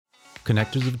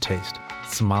Connectors of taste,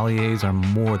 sommeliers are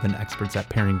more than experts at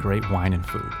pairing great wine and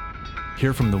food.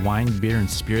 Hear from the wine, beer, and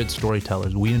spirit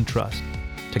storytellers we entrust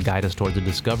to guide us towards the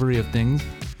discovery of things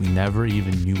we never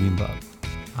even knew we loved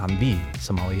on the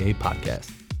Sommelier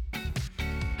Podcast.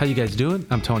 How you guys doing?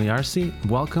 I'm Tony Arce.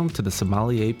 Welcome to the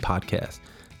Sommelier Podcast.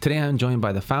 Today I'm joined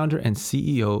by the founder and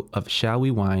CEO of Shall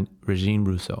We Wine, Regine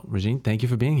Rousseau. Regine, thank you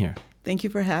for being here. Thank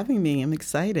you for having me. I'm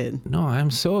excited. No,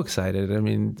 I'm so excited. I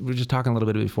mean, we were just talking a little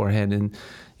bit beforehand and,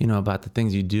 about the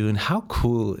things you do and how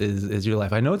cool is your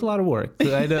life. I know it's a lot of work.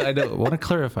 I want to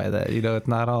clarify that, it's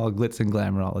not all glitz and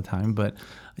glamour all the time, but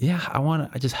yeah,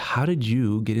 how did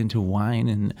you get into wine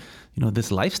and,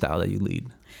 this lifestyle that you lead?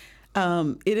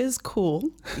 It is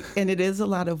cool and it is a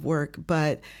lot of work,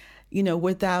 but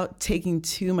without taking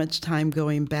too much time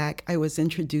going back, I was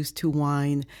introduced to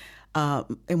wine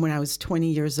and when I was 20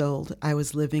 years old. I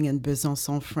was living in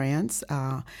Besançon, France,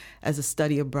 as a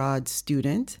study abroad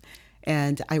student.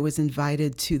 And I was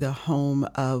invited to the home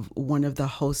of one of the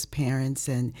host parents,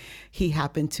 and he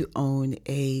happened to own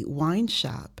a wine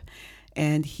shop.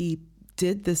 And he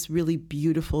did this really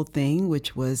beautiful thing,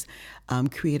 which was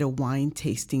create a wine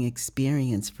tasting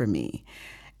experience for me.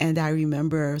 And I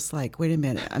remember I was like, wait a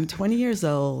minute, I'm 20 years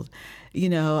old. We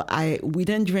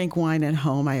didn't drink wine at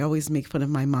home. I always make fun of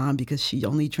my mom because she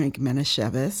only drank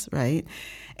Manischewitz, right?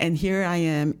 And here I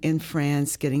am in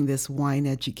France getting this wine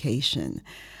education.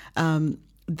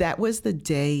 That was the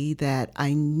day that I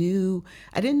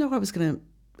didn't know I was going to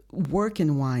work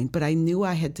in wine, but I knew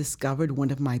I had discovered one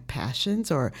of my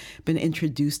passions or been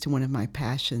introduced to one of my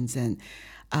passions. And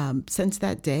since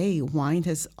that day, wine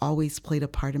has always played a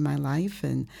part in my life.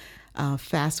 And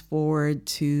fast forward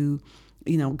to,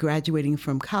 graduating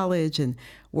from college and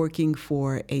working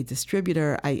for a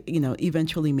distributor, I,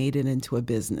 eventually made it into a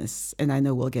business. And I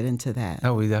know we'll get into that.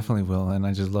 Oh, we definitely will. And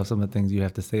I just love some of the things you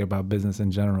have to say about business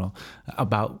in general,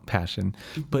 about passion.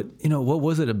 But, what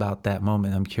was it about that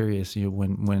moment? I'm curious,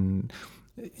 when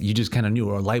you just kind of knew,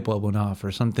 or a light bulb went off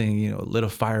or something, lit a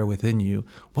fire within you.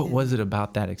 What was it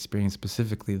about that experience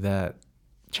specifically that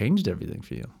changed everything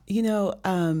for you?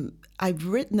 I've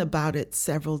written about it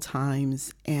several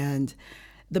times, and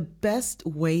the best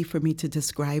way for me to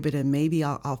describe it, and maybe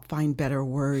I'll find better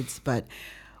words, but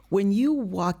when you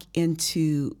walk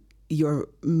into your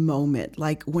moment,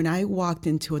 like when I walked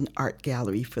into an art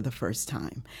gallery for the first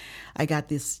time, I got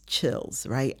this chills,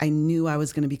 right? I knew I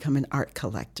was going to become an art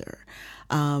collector.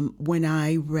 When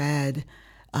I read,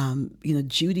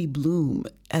 Judy Blume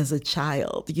as a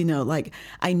child,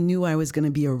 I knew I was going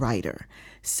to be a writer.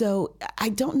 So I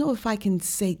don't know if I can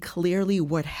say clearly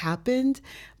what happened,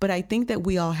 but I think that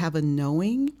we all have a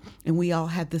knowing, and we all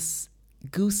have this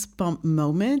goosebump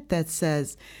moment that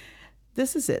says,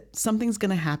 this is it. Something's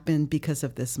going to happen because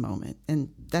of this moment.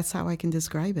 And that's how I can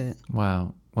describe it.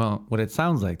 Wow. Well, what it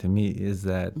sounds like to me is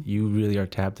that you really are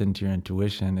tapped into your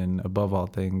intuition, and above all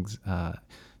things,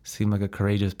 seem like a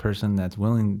courageous person that's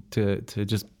willing to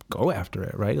just go after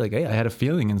it, right? Like, hey, I had a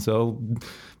feeling, and so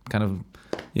kind of,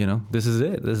 this is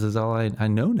it. This is all I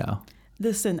know now.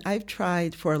 Listen, I've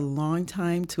tried for a long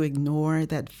time to ignore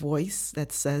that voice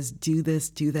that says, do this,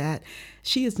 do that.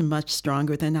 She is much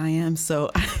stronger than I am. So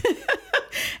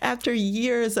after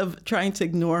years of trying to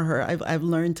ignore her, I've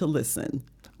learned to listen.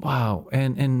 Wow.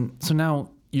 And so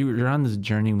now you're on this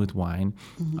journey with wine.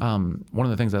 Mm-hmm. One of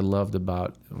the things I loved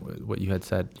about what you had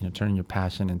said, turning your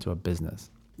passion into a business.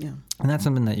 Yeah. And that's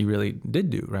something that you really did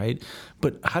do, right?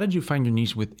 But how did you find your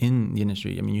niche within the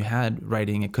industry? I mean, you had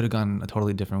writing. It could have gone a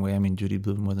totally different way. I mean, Judy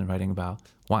Blume wasn't writing about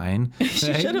wine.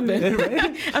 She should have been.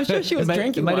 Right? I'm sure she was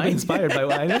drinking wine. It might have been inspired by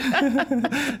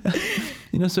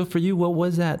wine. So for you, what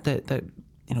was that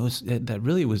that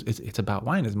really was, it's about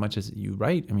wine as much as you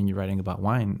write. I mean, you're writing about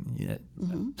wine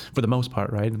for the most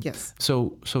part, right? Yes.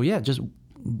 So yeah, just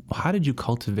how did you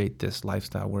cultivate this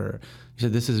lifestyle where you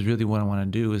said, this is really what I want to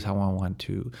do, is how I want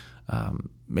to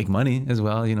make money as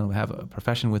well, have a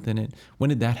profession within it. When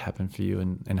did that happen for you,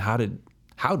 and how did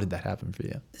that happen for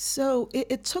you? So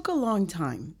it took a long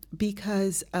time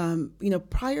because,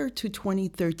 prior to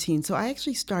 2013, so I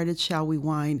actually started Shall We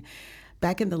Wine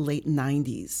back in the late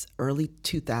 90s, early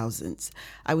 2000s.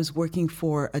 I was working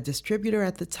for a distributor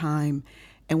at the time,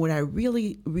 and what I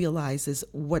really realized is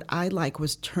what I like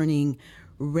was turning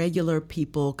regular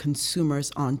people,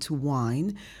 consumers, onto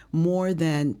wine more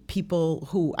than people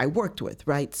who I worked with,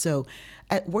 right? So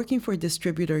at working for a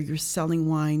distributor, you're selling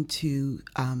wine to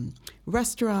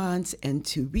restaurants and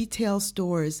to retail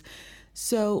stores.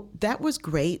 So that was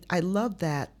great. I loved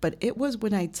that. But it was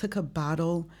when I took a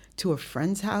bottle to a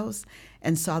friend's house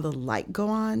and saw the light go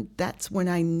on, that's when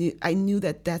I knew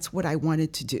that that's what I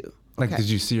wanted to do. Like, did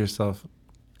you see yourself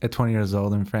at 20 years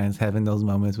old in France, having those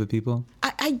moments with people?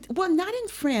 Well, not in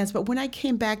France, but when I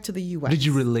came back to the U.S. Did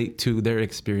you relate to their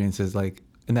experiences, like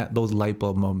in those light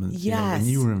bulb moments? Yes. When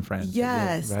you were in France?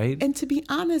 Yes. Right? And to be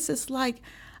honest, it's like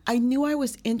I knew I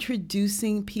was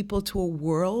introducing people to a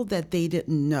world that they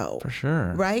didn't know. For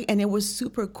sure. Right? And it was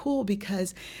super cool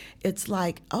because it's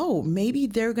like, oh, maybe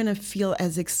they're going to feel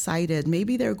as excited.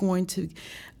 Maybe they're going to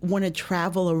want to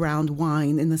travel around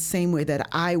wine in the same way that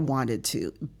I wanted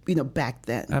to, back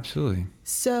then. Absolutely.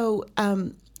 So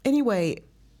anyway,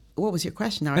 what was your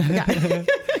question? Now I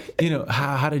forgot.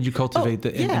 How did you cultivate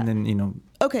and then,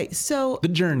 Okay, so the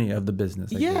journey of the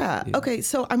business. Yeah. Okay,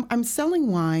 so I'm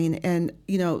selling wine and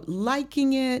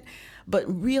liking it, but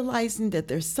realizing that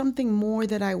there's something more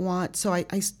that I want. So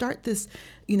I start this,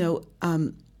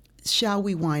 Shall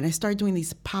We Wine. I started doing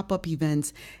these pop-up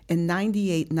events in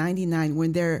 98, 99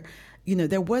 when there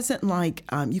wasn't like,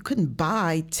 you couldn't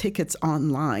buy tickets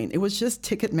online. It was just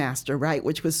Ticketmaster, right?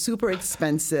 Which was super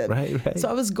expensive. Right. So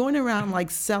I was going around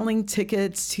like selling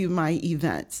tickets to my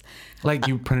events. Like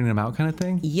you printing them out kind of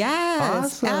thing?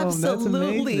 Yes, awesome.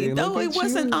 absolutely. No, it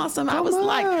wasn't awesome. I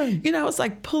was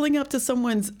like pulling up to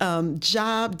someone's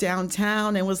job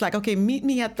downtown and was like, okay, meet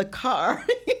me at the car.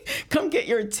 Come get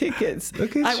your tickets.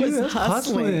 I was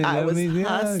hustling. I was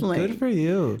hustling. Good for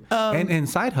you. And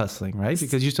side hustling, right?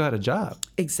 Because you still had a job.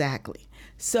 Exactly.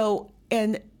 So,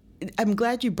 and I'm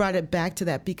glad you brought it back to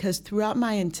that because throughout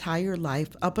my entire life,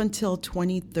 up until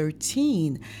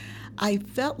 2013, I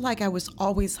felt like I was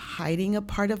always hiding a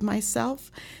part of myself.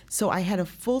 So I had a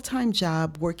full-time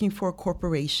job working for a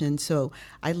corporation. So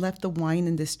I left the wine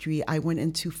industry. I went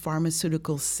into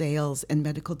pharmaceutical sales and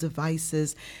medical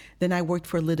devices. Then I worked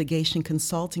for a litigation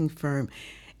consulting firm.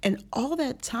 And all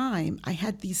that time, I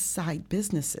had these side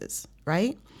businesses,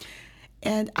 right?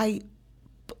 And I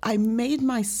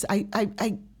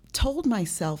told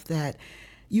myself that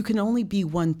you can only be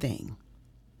one thing.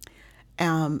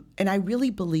 And I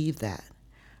really believe that.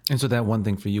 And so that one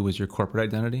thing for you was your corporate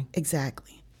identity?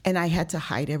 Exactly. And I had to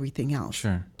hide everything else.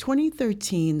 Sure.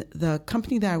 2013, the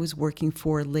company that I was working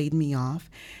for laid me off.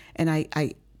 And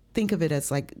I think of it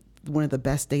as like one of the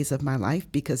best days of my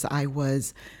life because I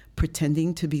was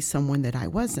pretending to be someone that I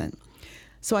wasn't.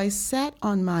 So I sat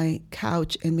on my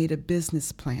couch and made a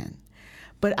business plan.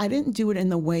 But I didn't do it in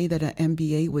the way that an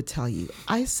MBA would tell you.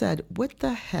 I said, what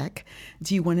the heck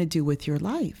do you want to do with your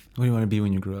life? What do you want to be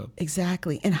when you grow up?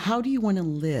 Exactly. And how do you want to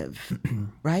live,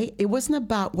 right? It wasn't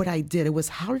about what I did. It was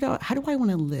how do I want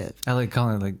to live? I like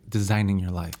calling it like designing your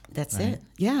life. That's right? It.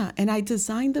 Yeah. And I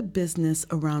designed the business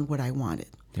around what I wanted.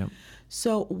 Yep.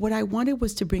 So what I wanted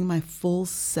was to bring my full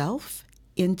self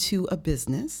into a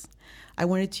business. I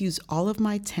wanted to use all of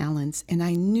my talents, and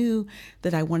I knew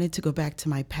that I wanted to go back to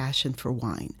my passion for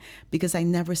wine because I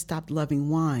never stopped loving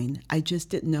wine. I just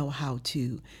didn't know how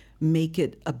to make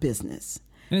it a business.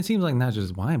 And it seems like not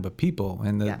just wine, but people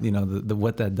and the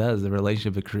what that does, the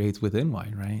relationship it creates within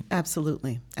wine, right?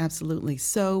 Absolutely. Absolutely.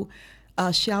 So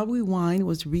Shall We Wine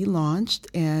was relaunched,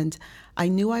 and I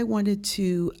knew I wanted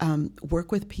to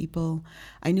work with people.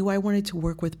 I knew I wanted to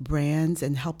work with brands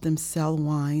and help them sell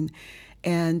wine.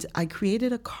 And I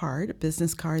created a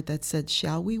business card that said,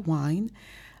 Shall We Wine,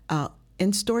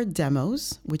 in-store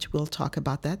demos, which we'll talk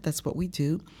about that. That's what we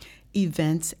do,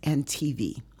 events, and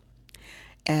TV.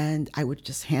 And I would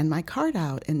just hand my card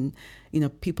out, and,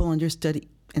 people understood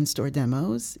in-store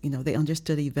demos, they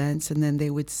understood events, and then they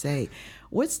would say,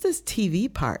 what's this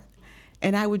TV part?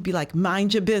 And I would be like,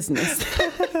 mind your business.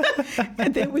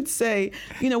 And they would say,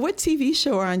 what TV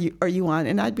show are you on?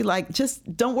 And I'd be like,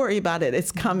 just don't worry about it.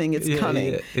 It's coming. It's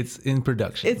coming. Yeah. It's in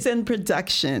production. It's in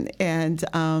production. And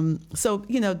so,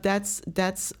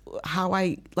 that's how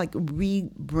I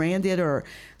rebranded or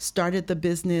started the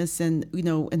business. And,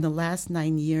 in the last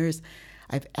 9 years,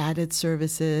 I've added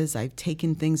services. I've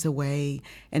taken things away.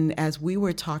 And as we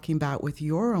were talking about with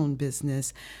your own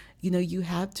business, you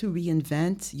have to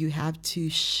reinvent, you have to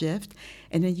shift,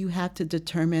 and then you have to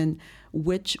determine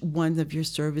which ones of your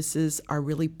services are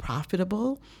really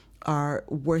profitable, are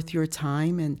worth your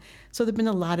time. And so there've been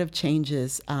a lot of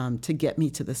changes to get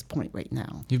me to this point right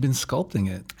now. You've been sculpting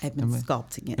it. I've been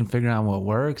sculpting it. And figuring out what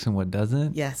works and what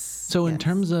doesn't. Yes. So in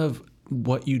terms of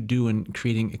what you do in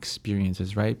creating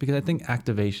experiences, right? Because I think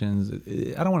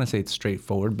activations, I don't want to say it's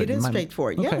straightforward, but it is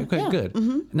straightforward. Okay, good.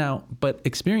 Mm-hmm. Now, but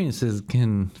experiences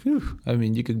can,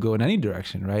 you could go in any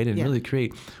direction, right? And really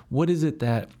create. What is it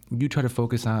that you try to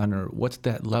focus on, or what's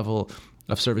that level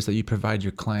of service that you provide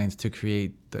your clients to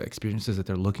create the experiences that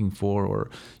they're looking for? Or,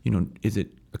 is it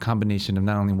a combination of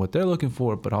not only what they're looking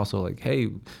for, but also like, hey,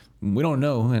 we don't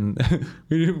know, and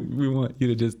we want you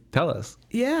to just tell us.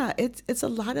 Yeah, it's a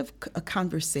lot of a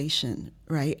conversation,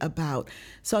 right?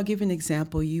 So I'll give you an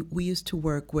example. We used to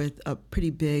work with a pretty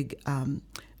big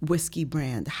whiskey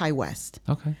brand, High West.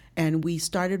 Okay. And we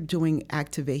started doing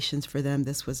activations for them.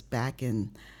 This was back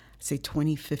in, say,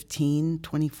 2015,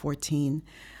 2014.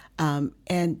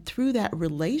 And through that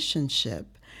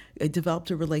relationship, I developed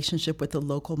a relationship with a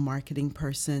local marketing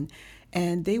person,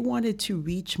 and they wanted to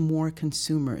reach more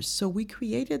consumers. So we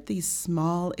created these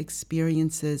small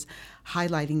experiences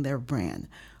highlighting their brand.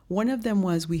 One of them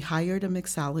was we hired a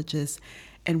mixologist,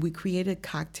 and we created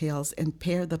cocktails and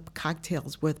paired the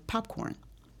cocktails with popcorn.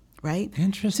 Right?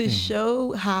 Interesting. To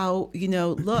show how,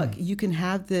 look, you can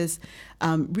have this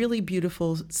really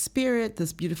beautiful spirit,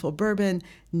 this beautiful bourbon,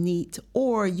 neat,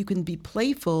 or you can be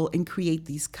playful and create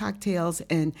these cocktails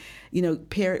and,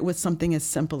 pair it with something as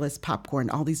simple as popcorn,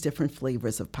 all these different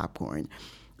flavors of popcorn.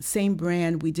 Same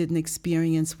brand, we did an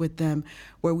experience with them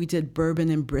where we did bourbon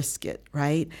and brisket,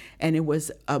 right? And it was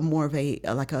more of a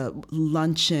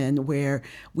luncheon where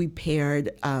we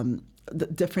paired the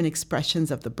different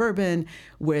expressions of the bourbon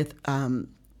with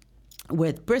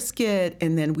brisket,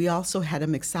 and then we also had a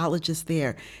mixologist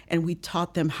there, and we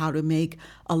taught them how to make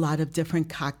a lot of different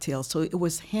cocktails. So it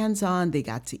was hands-on. They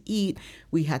got to eat.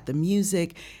 We had the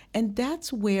music, and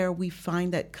that's where we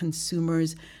find that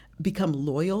consumers become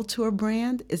loyal to a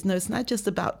brand. It's not just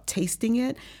about tasting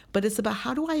it, but it's about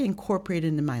how do I incorporate it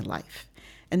into my life.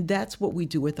 And that's what we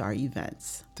do with our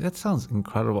events. That sounds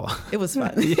incredible. It was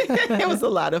fun. It was a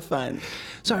lot of fun.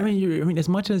 So I mean, as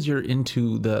much as you're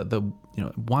into the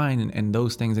wine and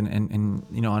those things,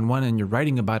 and on one end you're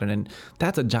writing about it, and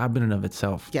that's a job in and of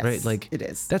itself, yes, right? Like it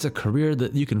is. That's a career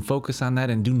that you can focus on that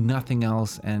and do nothing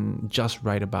else and just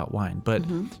write about wine. But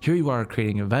here you are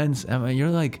creating events. I mean, you're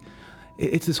like,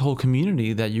 it's this whole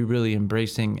community that you're really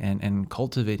embracing and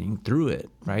cultivating through it,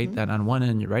 right? That on one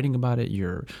end, you're writing about it,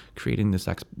 you're creating this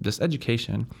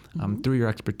education through your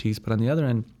expertise, but on the other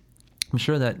end, I'm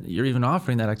sure that you're even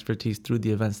offering that expertise through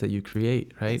the events that you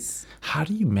create, right? Yes. How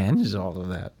do you manage all of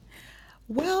that?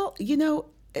 Well,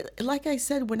 like I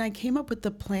said, when I came up with the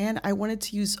plan, I wanted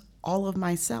to use all of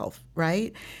myself,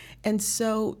 right? And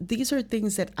so these are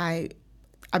things that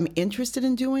I'm interested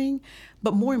in doing,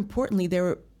 but more importantly, there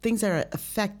are things that are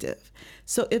effective.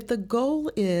 So if the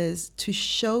goal is to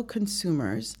show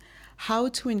consumers how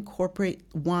to incorporate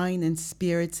wine and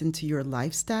spirits into your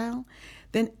lifestyle,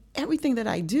 then everything that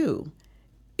I do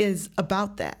is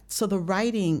about that. So the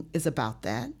writing is about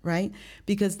that, right?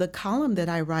 Because the column that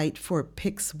I write for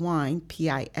Pix Wine,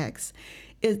 Pix,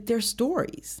 they're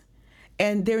stories.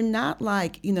 And they're not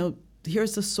like,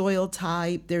 here's the soil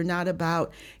type. They're not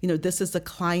about, this is the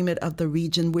climate of the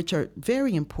region, which are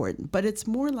very important. But it's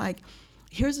more like,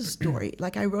 here's a story.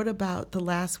 Like I wrote about the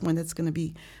last one that's going to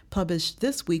be published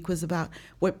this week was about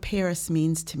what Paris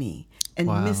means to me and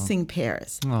missing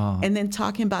Paris. Aww. And then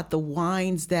talking about the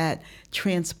wines that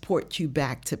transport you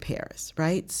back to Paris,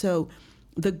 right? So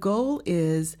the goal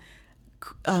is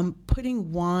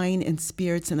putting wine and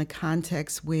spirits in a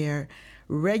context where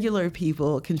regular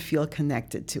people can feel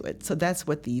connected to it. So that's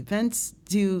what the events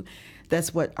do.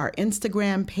 That's what our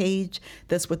Instagram page,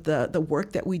 that's what the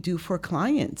work that we do for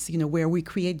clients, where we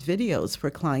create videos for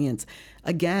clients.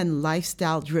 Again,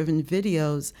 lifestyle-driven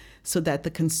videos so that the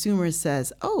consumer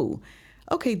says, oh,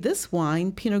 okay, this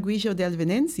wine, Pinot Grigio del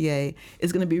Venezie,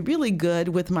 is going to be really good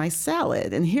with my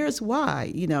salad. And here's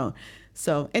why,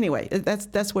 So anyway,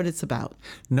 that's what it's about.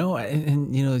 No,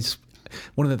 and it's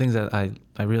one of the things that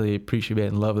I really appreciate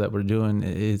and love that we're doing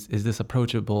is this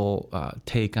approachable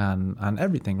take on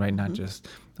everything, right? Not just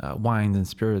wines and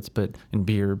spirits, and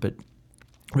beer, but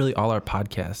really all our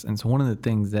podcasts. And so one of the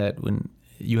things that when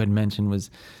you had mentioned was,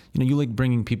 you like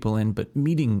bringing people in, but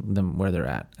meeting them where they're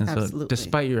at. And Absolutely. So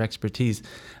despite your expertise,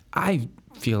 I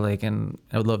feel like, and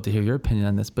I would love to hear your opinion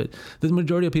on this, but the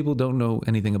majority of people don't know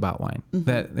anything about wine.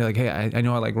 That they're like, hey, I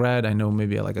know I like red, I know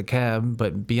maybe I like a cab,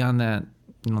 but beyond that,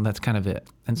 that's kind of it.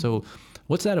 And so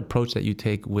what's that approach that you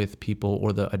take with people,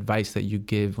 or the advice that you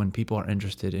give when people are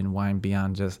interested in wine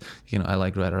beyond just, I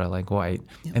like red or I like white,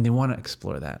 and they want to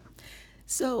explore that?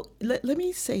 So let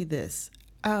me say this.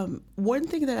 One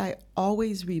thing that I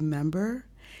always remember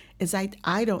is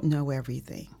I don't know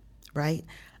everything, right?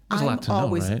 There's a lot to know,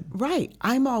 right? Right.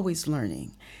 I'm always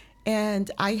learning.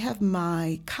 And I have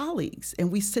my colleagues,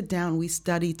 and we sit down, we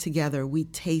study together, we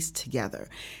taste together,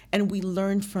 and we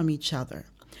learn from each other.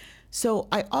 So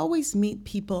I always meet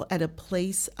people at a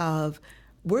place of,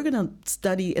 we're going to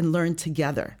study and learn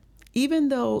together. Even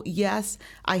though, yes,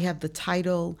 I have the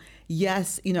title,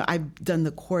 yes, I've done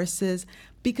the courses,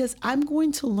 because I'm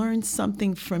going to learn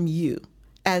something from you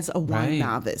as a wine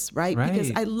novice, right?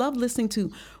 Because I love listening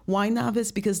to wine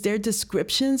novice because their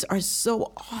descriptions are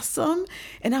so awesome.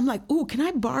 And I'm like, ooh, can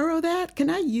I borrow that? Can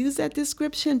I use that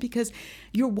description? Because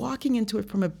you're walking into it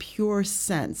from a pure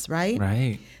sense, right?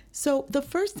 Right. So the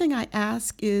first thing I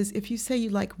ask is, if you say you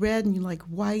like red and you like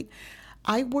white,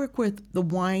 I work with the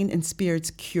wine and spirits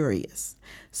curious.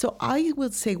 So I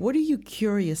would say, what are you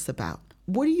curious about?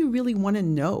 What do you really want to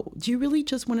know? Do you really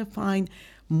just want to find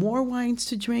more wines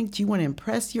to drink? Do you want to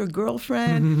impress your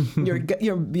girlfriend,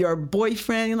 your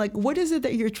boyfriend? You're like, what is it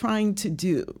that you're trying to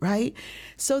do, right?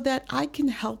 So that I can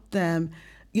help them,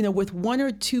 with one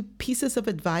or two pieces of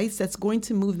advice that's going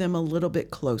to move them a little bit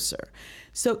closer.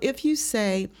 So if you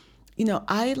say,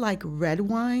 I like red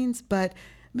wines, but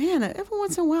man, every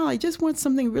once in a while, I just want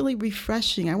something really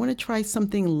refreshing. I want to try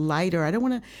something lighter. I don't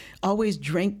want to always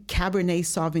drink Cabernet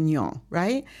Sauvignon,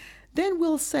 right? Then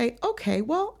we'll say, okay,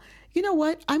 well, you know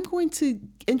what? I'm going to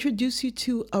introduce you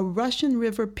to a Russian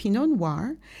River Pinot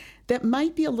Noir that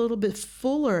might be a little bit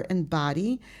fuller in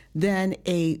body than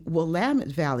a Willamette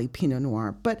Valley Pinot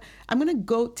Noir. But I'm going to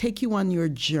go take you on your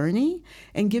journey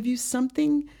and give you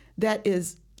something that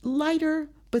is lighter,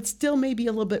 but still maybe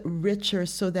a little bit richer,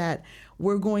 so that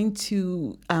we're not going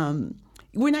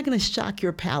to shock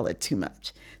your palate too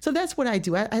much. So that's what I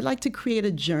do. I like to create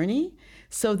a journey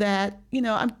so that,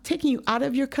 I'm taking you out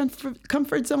of your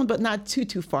comfort zone, but not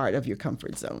too far out of your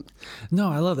comfort zone. No,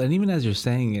 I love that. And even as you're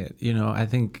saying it, I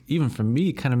think even for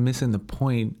me, kind of missing the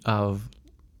point of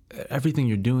everything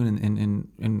you're doing,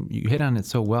 and you hit on it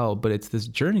so well, but it's this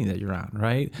journey that you're on,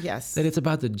 right? Yes. That it's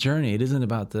about the journey. It isn't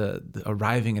about the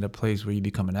arriving at a place where you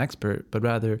become an expert, but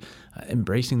rather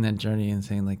embracing that journey and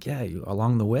saying like,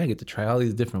 along the way, I get to try all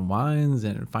these different wines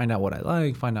and find out what I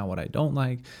like, find out what I don't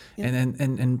like. Yeah.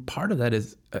 And part of that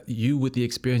is you, with the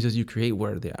experiences you create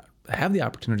where they have the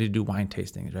opportunity to do wine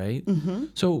tastings, right? Mm-hmm.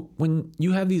 So when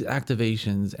you have these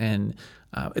activations, and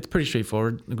it's pretty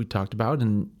straightforward, like we talked about,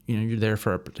 and you're there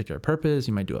for a particular purpose,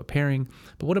 you might do a pairing,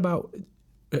 but what about,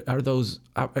 are those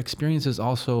experiences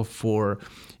also for,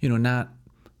 not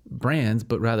brands,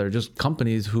 but rather just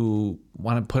companies who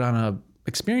want to put on a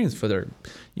experience for their,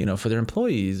 for their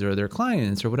employees or their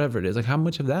clients or whatever it is? Like, how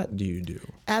much of that do you do?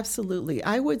 Absolutely.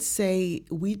 I would say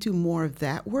we do more of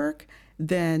that work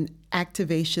than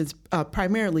activations,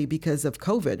 primarily because of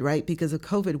COVID, right? Because of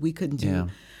COVID, we couldn't do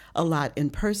a lot in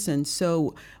person.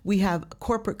 So we have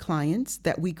corporate clients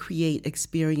that we create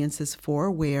experiences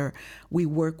for, where we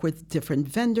work with different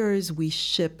vendors. We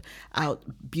ship out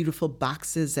beautiful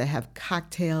boxes that have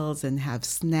cocktails and have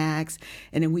snacks.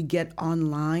 And then we get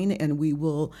online, and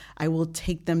I will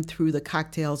take them through the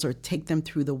cocktails or take them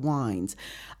through the wines.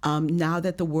 Now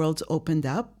that the world's opened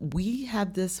up, we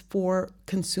have this for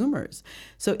consumers.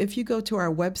 So if you go to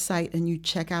our website and you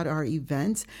check out our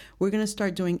events, we're going to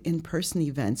start doing in-person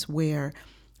events where,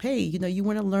 hey, you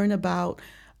want to learn about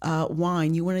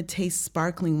wine, you want to taste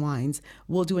sparkling wines.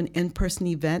 We'll do an in-person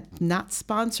event, not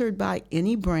sponsored by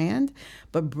any brand,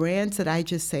 but brands that I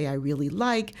just say I really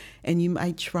like. And you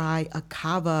might try a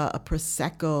cava, a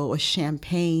prosecco, a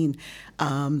champagne,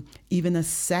 even a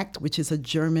sekt, which is a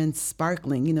German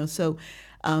sparkling. So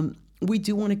we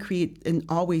do want to create and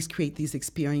always create these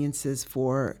experiences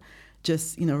for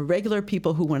just regular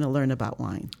people who want to learn about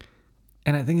wine.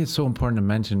 And I think it's so important to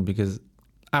mention, because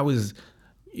I was,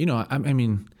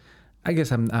 I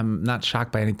guess I'm not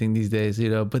shocked by anything these days,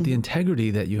 but the integrity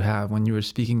that you have when you were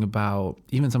speaking about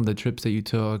even some of the trips that you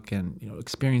took, and,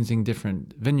 experiencing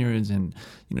different vineyards and,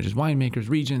 just winemakers,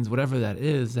 regions, whatever that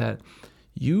is, that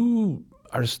you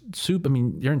are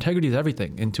your integrity is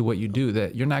everything into what you do,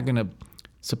 that you're not going to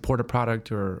support a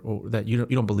product or that you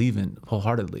don't believe in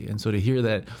wholeheartedly. And so to hear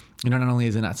that, not only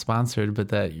is it not sponsored, but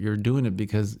that you're doing it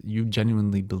because you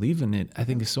genuinely believe in it, I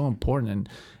think is so important. And,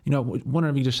 wonder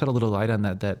if you just shed a little light on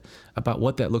that about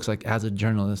what that looks like as a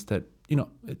journalist, that,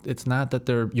 it's not that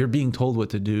you're being told what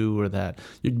to do or that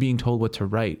you're being told what to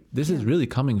write. This is really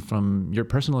coming from your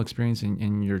personal experience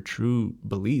and your true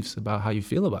beliefs about how you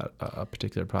feel about a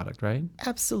particular product, right?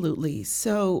 Absolutely.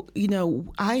 So,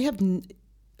 I've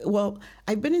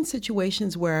been in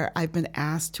situations where I've been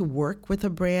asked to work with a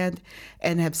brand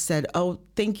and have said, oh,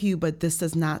 thank you, but this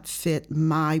does not fit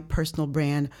my personal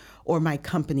brand or my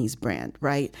company's brand,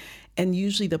 right? And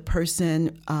usually the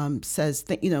person says,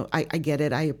 I get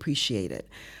it, I appreciate it.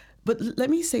 But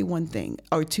let me say one thing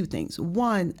or two things.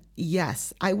 One,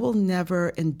 yes, I will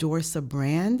never endorse a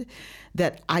brand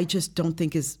that I just don't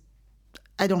think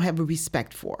I don't have a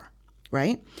respect for.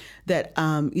 right? That,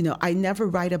 I never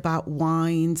write about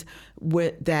wines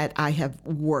that I have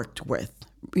worked with,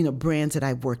 brands that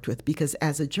I've worked with, because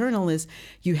as a journalist,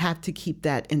 you have to keep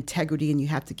that integrity and you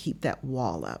have to keep that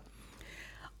wall up.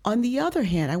 On the other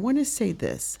hand, I want to say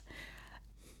this.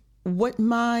 What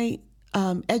my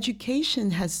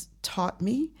education has taught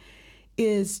me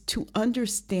is to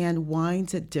understand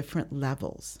wines at different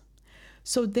levels.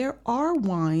 So there are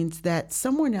wines that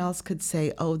someone else could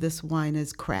say, oh, this wine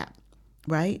is crap,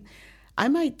 right? I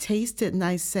might taste it and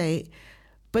I say,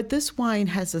 but this wine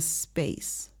has a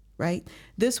space, right?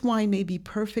 This wine may be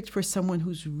perfect for someone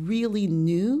who's really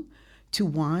new to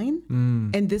wine,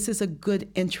 and this is a good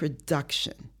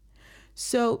introduction.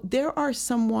 So there are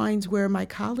some wines where my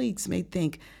colleagues may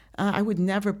think, I would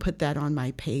never put that on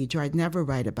my page, or I'd never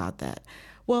write about that.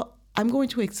 Well, I'm going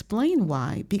to explain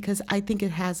why, because I think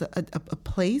it has a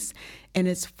place and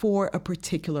it's for a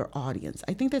particular audience.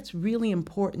 I think that's really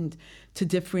important to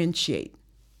differentiate.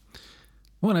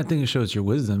 Well, and I think it shows your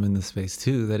wisdom in this space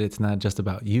too, that it's not just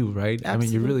about you, right? Absolutely. I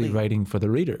mean, you're really writing for the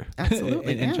reader.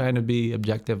 Absolutely. and trying to be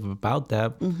objective about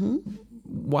that,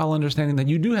 while understanding that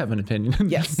you do have an opinion.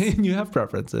 Yes. And you have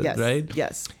preferences, Yes. right?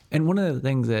 Yes. And one of the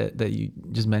things that you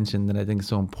just mentioned that I think is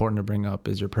so important to bring up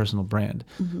is your personal brand.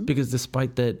 Because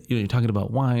despite that, you're talking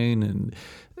about wine and,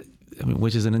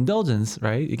 which is an indulgence,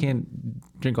 right? You can't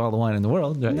drink all the wine in the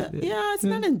world, right? No, yeah, it's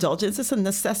not indulgence. It's a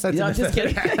necessity. No, I'm just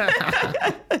kidding.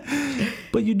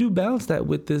 But you do balance that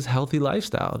with this healthy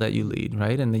lifestyle that you lead,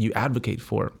 right? And that you advocate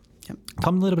for. Yep.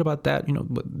 Tell me a little bit about that,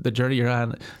 the journey you're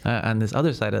on this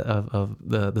other side of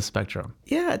the spectrum.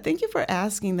 Yeah, thank you for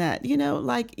asking that.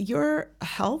 Like your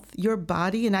health, your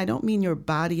body, and I don't mean your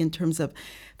body in terms of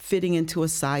fitting into a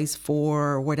size 4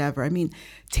 or whatever. I mean,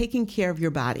 taking care of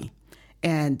your body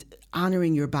and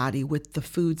honoring your body with the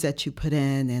foods that you put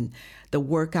in and the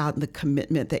workout and the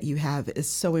commitment that you have is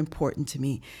so important to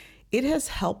me. It has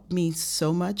helped me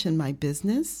so much in my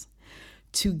business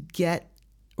to get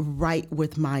right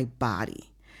with my body.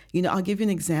 I'll give you an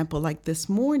example. Like this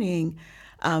morning,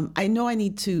 I know I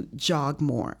need to jog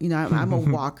more. I'm a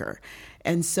walker.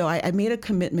 And so I made a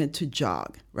commitment to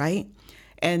jog, right?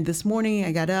 And this morning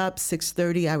I got up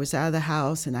 6:30, I was out of the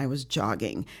house and I was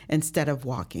jogging instead of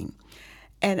walking.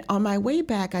 And on my way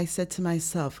back, I said to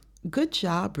myself, good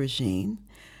job, Regine.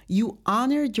 You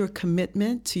honored your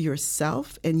commitment to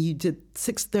yourself and you did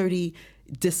 6:30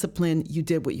 discipline. You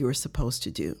did what you were supposed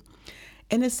to do.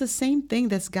 And it's the same thing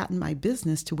that's gotten my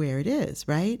business to where it is,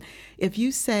 right? If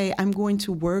you say, I'm going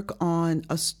to work on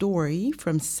a story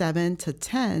from 7 to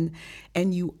 10,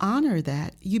 and you honor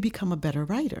that, you become a better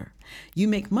writer. You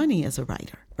make money as a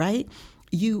writer, right?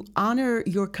 You honor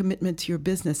your commitment to your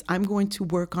business. I'm going to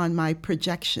work on my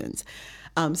projections.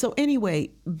 So anyway,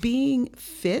 being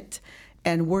fit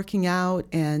and working out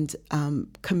and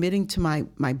committing to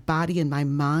my body and my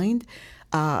mind,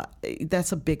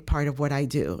 that's a big part of what I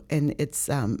do, and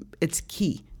it's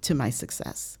key to my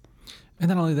success. And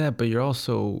not only that, but you're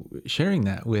also sharing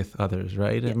that with others,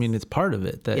 right? Yes. I mean, it's part of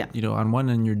it that, Yeah. On one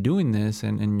end you're doing this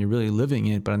and you're really living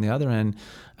it, but on the other end,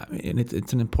 I mean,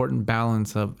 it's an important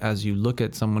balance of, as you look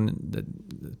at someone that,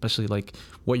 especially like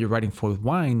what you're writing for with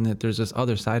wine, that there's this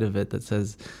other side of it that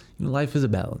says, life is a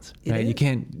balance, right? You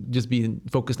can't just be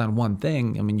focused on one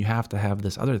thing. I mean, you have to have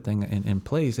this other thing in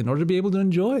place in order to be able to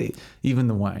enjoy even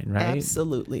the wine, right?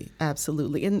 Absolutely.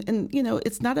 Absolutely. And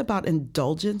it's not about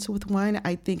indulgence with wine.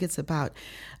 I think it's about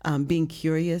being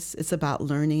curious. It's about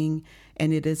learning,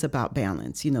 and it is about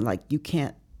balance. Like you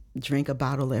can't drink a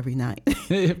bottle every night.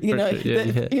 You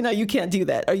can't do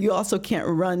that. Or you also can't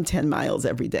run 10 miles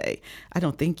every day. I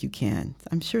don't think you can.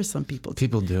 I'm sure some people do.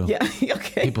 People do. Yeah.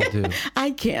 Okay. People do.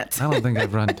 I can't. I don't think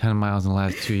I've run 10 miles in the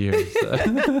last 2 years.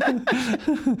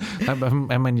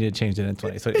 I might need to change it in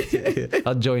 2020.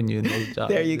 I'll join you in those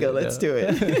jobs. There you go. Let's do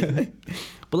it.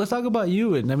 But let's talk about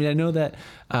you. And I mean, I know that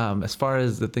as far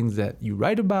as the things that you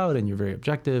write about, and you're very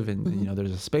objective, and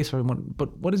there's a space for everyone.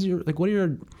 But what are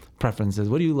your preferences?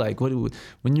 What do you like?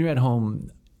 When you're at home,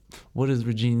 what does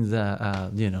Regine's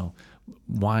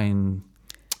wine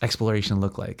exploration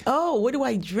look like? Oh, what do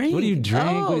I drink? What do you drink?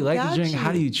 Oh, what do you like to drink? you.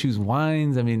 How do you choose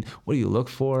wines? I mean, what do you look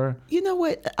for? You know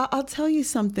what? I'll tell you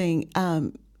something.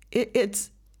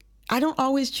 I don't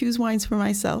always choose wines for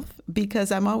myself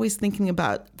because I'm always thinking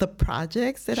about the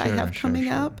projects that I have coming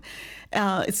up.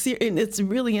 It's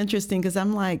really interesting because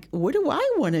I'm like, what do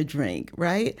I want to drink,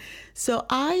 right? So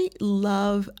I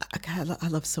love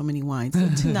so many wines. So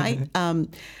tonight, I'm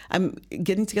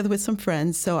getting together with some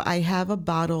friends. So I have a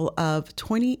bottle of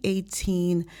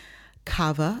 2018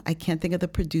 cava. I can't think of the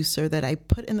producer that I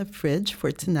put in the fridge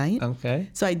for tonight. Okay.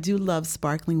 So I do love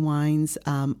sparkling wines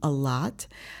a lot.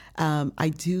 I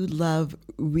do love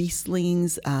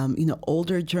Rieslings.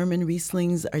 Older German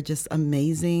Rieslings are just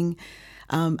amazing.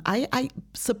 I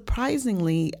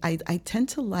surprisingly, I tend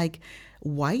to like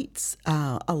whites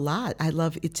a lot. I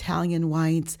love Italian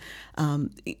whites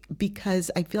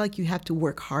because I feel like you have to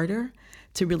work harder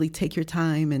to really take your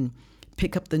time and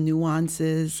pick up the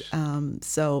nuances.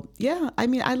 So yeah, I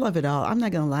mean, I love it all. I'm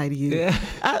not going to lie to you. Yeah.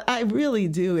 I really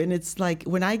do. And it's like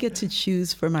when I get to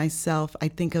choose for myself, I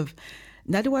think of,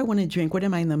 not do I want to drink? What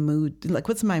am I in the mood? Like,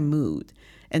 what's my mood?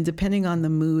 And depending on the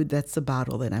mood, that's the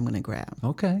bottle that I'm going to grab.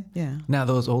 Okay. Yeah. Now,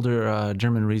 those older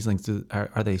German Rieslings,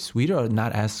 are they sweet or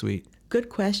not as sweet? Good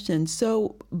question.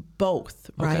 So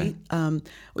both, right?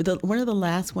 One of the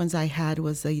last ones I had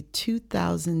was a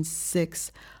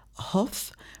 2006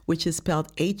 Huff, which is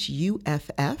spelled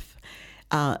Huff.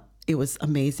 It was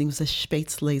amazing. It was a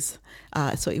Spätzles.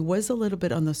 So it was a little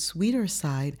bit on the sweeter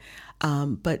side.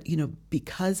 But,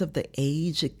 because of the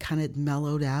age, it kind of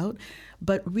mellowed out.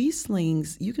 But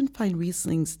Rieslings, you can find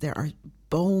Rieslings that are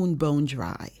bone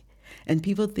dry. And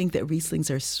people think that Rieslings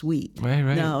are sweet. Right.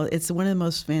 No, it's one of the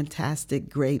most fantastic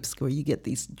grapes where you get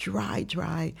these dry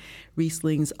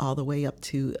Rieslings all the way up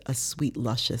to a sweet,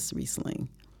 luscious Riesling.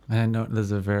 I know this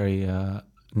is a very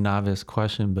novice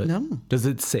question, but No. Does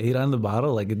it say it on the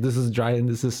bottle? Like, this is dry and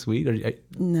this is sweet?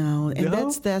 No, and No?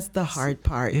 that's the hard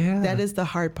part. Yeah. That is the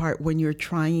hard part when you're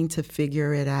trying to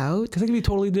figure it out. Because it can be a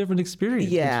totally different experience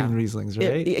between Rieslings,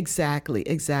 right?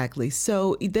 Exactly.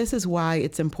 So this is why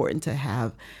it's important to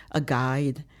have a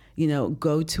guide,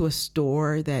 go to a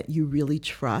store that you really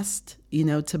trust,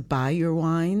 to buy your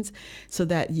wines so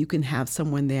that you can have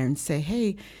someone there and say,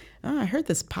 hey, I heard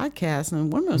this podcast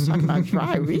and one was talking about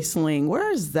dry Riesling.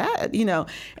 Where is that?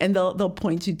 And they'll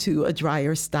point you to a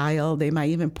drier style. They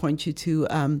might even point you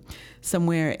to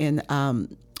somewhere in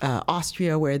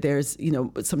Austria where there's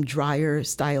some drier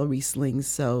style Rieslings.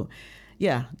 So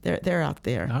yeah, they're out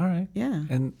there. All right. Yeah.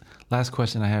 And last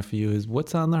question I have for you is,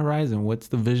 what's on the horizon? What's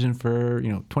the vision for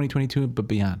 2022 but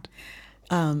beyond?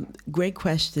 Great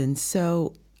question.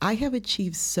 So I have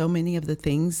achieved so many of the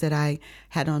things that I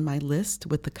had on my list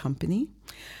with the company.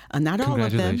 Not all of them.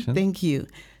 Congratulations. Thank you.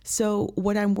 So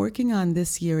what I'm working on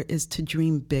this year is to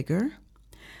dream bigger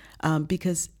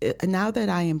because now that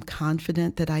I am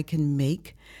confident that I can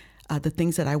make the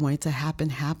things that I wanted to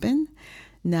happen,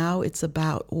 now it's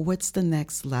about what's the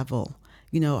next level?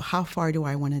 How far do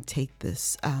I want to take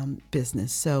this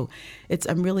business? So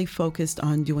I'm really focused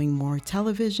on doing more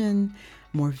television,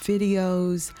 more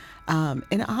videos,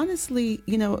 and honestly,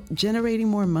 generating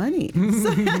more money.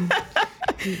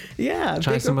 Yeah,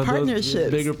 Try some of partnerships.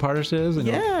 those bigger partnerships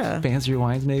and fancier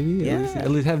wines maybe. Yeah. At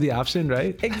least have the option,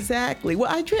 right? Exactly. Well,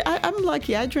 I'm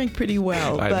lucky. I drink pretty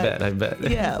well. I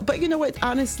bet. Yeah, but you know what?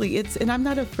 Honestly, and I'm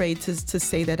not afraid to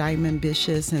say that I'm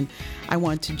ambitious and I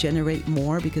want to generate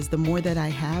more because the more that I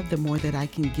have, the more that I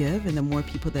can give and the more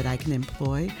people that I can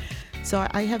employ. So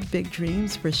I have big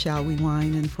dreams for Shall We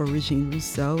Wine and for Regine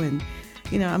Rousseau, and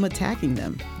I'm attacking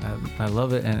them. I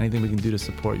love it, and anything we can do to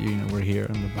support you, we're here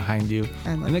and we're behind you.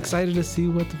 And excited to see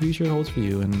what the future holds for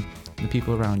you and the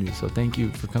people around you. So thank you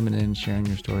for coming in, sharing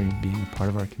your story, and being a part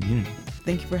of our community.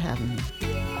 Thank you for having me.